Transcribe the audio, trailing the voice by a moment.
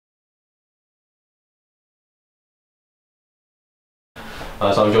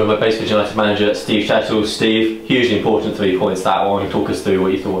So I'm joined by Baseford United manager Steve Chettle. Steve, hugely important 3 points that one. Talk us through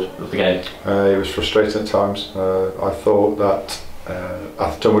what you thought of the game. It was frustrating at times. I thought that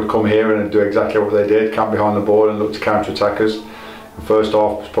Atherton would come here and do exactly what they did, camp behind the ball and look to counter-attack us. The first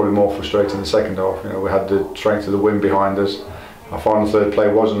half was probably more frustrating than the second half. You know, we had the strength of the wind behind us. Our final third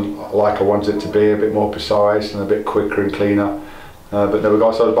play wasn't like I wanted it to be, a bit more precise and a bit quicker and cleaner. But then we got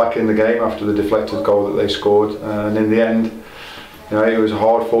ourselves back in the game after the deflected goal that they scored, and in the end, you know, it was a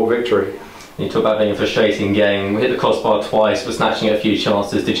hard-fought victory. You talk about being a frustrating game. We hit the crossbar twice, but snatching at a few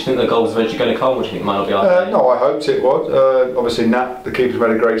chances. Did you think the goal was eventually going to come, or do you think it might not be our No, I hoped it would. Obviously, Nat, the keeper's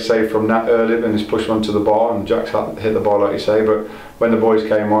made a great save from Nat early and he's pushed one to the bar, and Jack's hit the bar like you say. But when the boys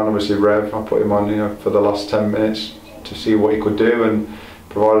came on, obviously Rev, I put him on, you know, for the last 10 minutes to see what he could do, and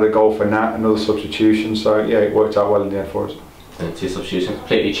provided a goal for Nat, another substitution. So yeah, it worked out well in the end for us. And 2 substitutions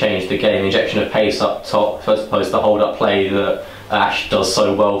completely changed the game. Injection of pace up top, as opposed to the hold-up play that Ash does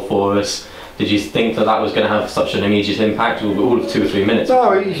so well for us. Did you think that that was going to have such an immediate impact, all of 2 or 3 minutes?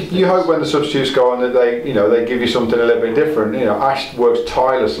 No, you hope when the substitutes go on that they give you something a little bit different. You know, Ash works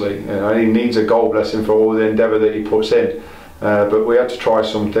tirelessly. You know, and he needs a goal, bless him, for all the endeavour that he puts in. But we had to try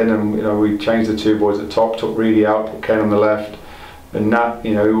something, and you know, we changed the 2 boys at the top, took Reedy out, put Ken on the left, and Nat,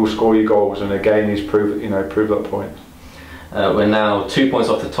 you know, he will score you goals, and again he's proved that point. We're now 2 points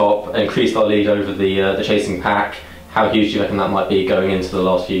off the top, increased our lead over the chasing pack. How huge do you reckon that might be going into the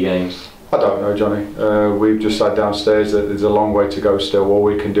last few games? I don't know, Johnny. We've just sat downstairs. There's a long way to go still. All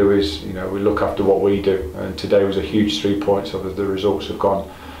we can do is, you know, we look after what we do. And today was a huge 3 points. So the results have gone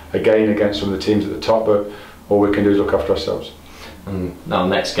again against some of the teams at the top, but all we can do is look after ourselves. And now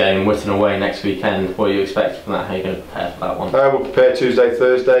next game, Whitton away next weekend. What do you expect from that? How are you going to prepare for that one? We'll prepare Tuesday,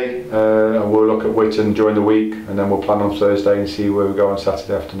 Thursday, and we'll look at Whitton during the week, and then we'll plan on Thursday and see where we go on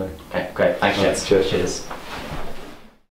Saturday afternoon. Okay, great. Thanks, Jess. Cheers. Cheers.